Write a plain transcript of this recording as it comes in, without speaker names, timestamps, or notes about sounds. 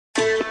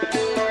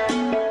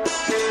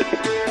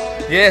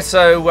Yeah,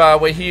 so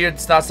we're here at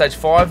Start Stage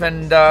 5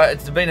 and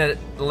it's been a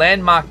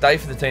landmark day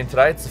for the team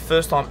today. It's the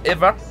first time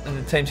ever in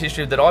the team's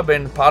history that I've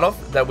been part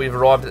of that we've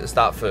arrived at the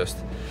start first.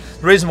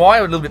 The reason why,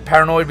 we're a little bit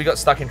paranoid, we got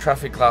stuck in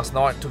traffic last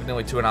night. It took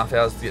nearly 2.5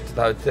 hours to get to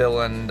the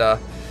hotel, and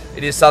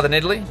it is southern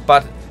Italy,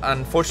 but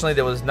unfortunately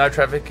there was no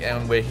traffic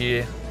and we're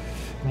here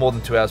more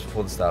than 2 hours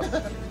before the start.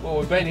 Well,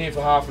 we've been here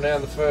for half an hour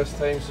and the first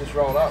team's just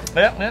rolled up.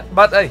 Yeah,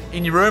 but hey,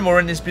 in your room or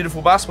in this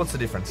beautiful bus, what's the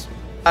difference?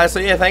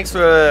 So yeah, thanks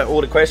for all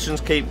the questions.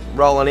 Keep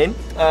rolling in.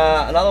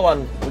 Another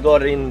one we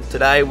got in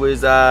today was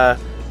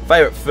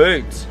favourite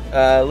foods.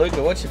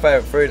 Luca, what's your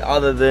favourite food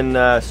other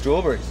than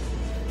strawberries?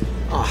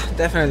 Oh,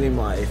 definitely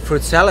my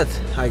fruit salad,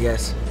 I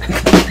guess.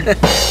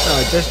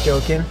 No, just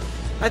joking.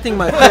 I think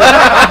my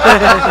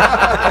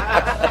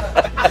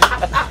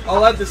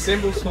I'll add the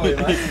symbols for you,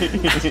 mate.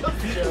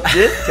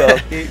 Just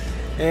joking.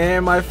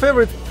 And my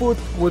favorite food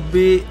would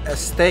be a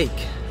steak,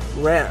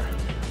 rare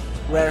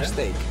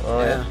steak.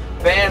 Oh, yeah.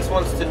 Fans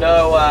wants to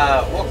know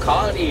what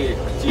car do you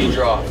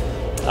drive?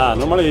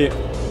 Normally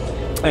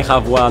I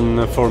have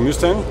one Ford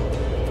Mustang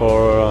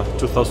for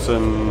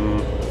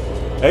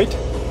 2008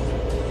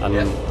 and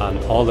an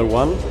older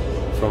one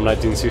from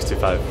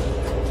 1965.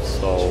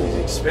 So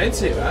it's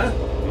expensive, huh?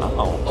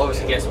 No.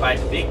 Obviously gets paid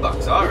the big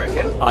bucks, I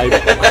reckon.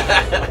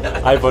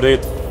 I bought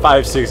it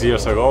 5-6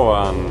 years ago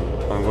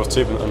and was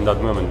cheap in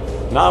that moment.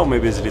 Now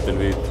maybe it's a little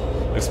bit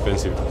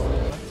expensive.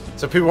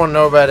 So people want to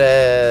know about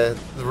the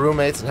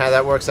roommates and how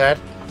that works out.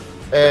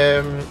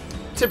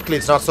 Typically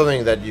it's not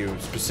something that you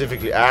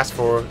specifically ask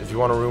for. If you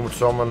want to room with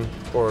someone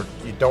or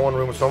you don't want to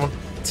room with someone,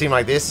 a team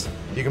like this,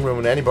 you can room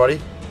with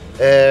anybody.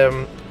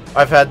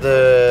 I've had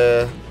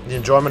the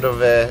enjoyment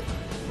of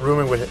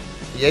rooming with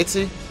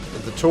Yatesy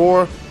at the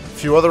Tour, a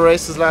few other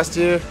races last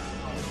year.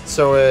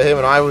 So him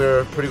and I were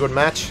a pretty good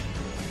match.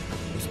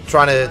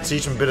 Trying to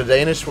teach him a bit of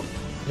Danish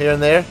here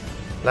and there.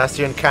 Last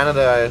year in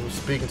Canada I was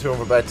speaking to him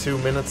for about 2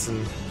 minutes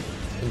in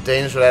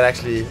Danish without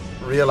actually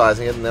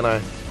realising it, and then I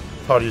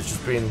thought he was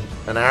just being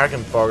an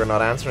arrogant bugger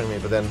not answering me,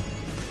 but then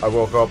I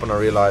woke up and I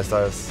realised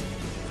I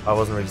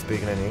wasn't really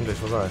speaking any English,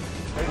 was I?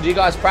 Do you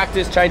guys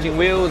practice changing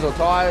wheels or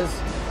tyres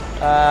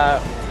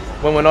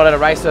when we're not at a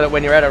race, so that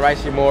when you're at a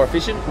race you're more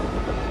efficient?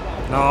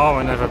 No,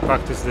 I never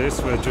practice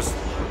this. We just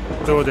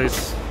do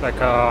this like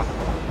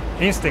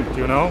instinct,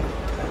 you know,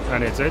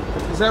 and it's it.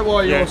 Is that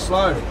why you're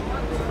slow?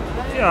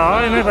 Yeah,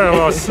 I never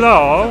was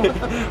slow.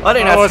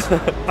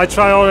 I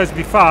try always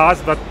be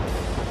fast, but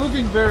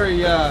Looking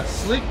very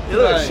slick today. You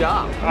look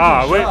sharp.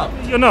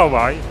 You know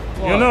why?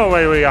 You know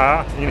where we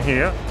are in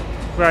here.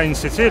 We're in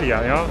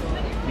Sicilia, you know?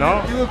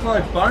 No? You look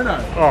like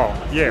Bono.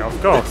 Oh, yeah, of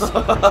course.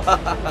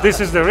 This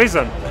is the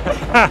reason.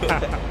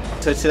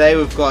 So today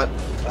we've got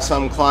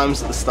some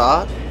climbs at the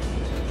start,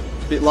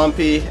 a bit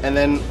lumpy, and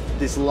then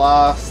this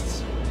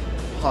last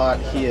part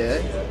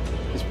here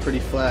is pretty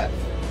flat.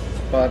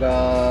 But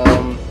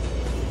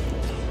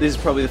this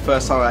is probably the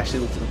first time I actually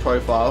looked at the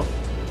profile,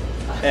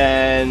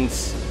 and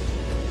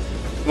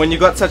when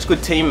you've got such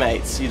good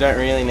teammates, you don't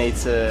really need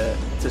to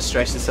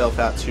stress yourself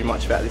out too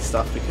much about this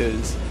stuff,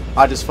 because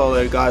I just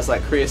follow guys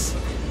like Chris.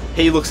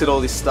 He looks at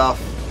all this stuff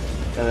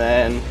and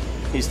then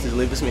he just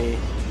delivers me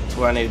to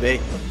where I need to be.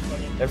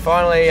 And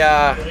finally,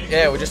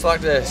 yeah, we'd just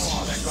like to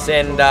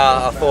send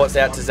our thoughts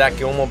out to Zach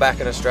Gilmore back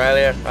in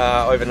Australia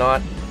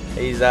overnight.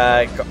 He's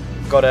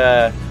got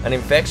an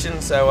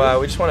infection, so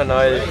we just want to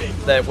know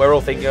that we're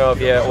all thinking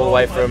of you all the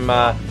way from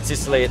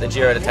Sicily at the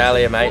Giro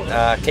d'Italia,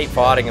 mate. Keep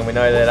fighting, and we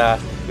know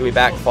that you'll be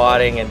back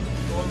fighting and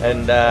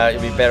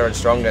you'll be better and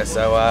stronger.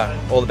 So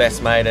all the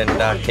best, mate,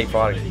 and keep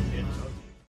fighting.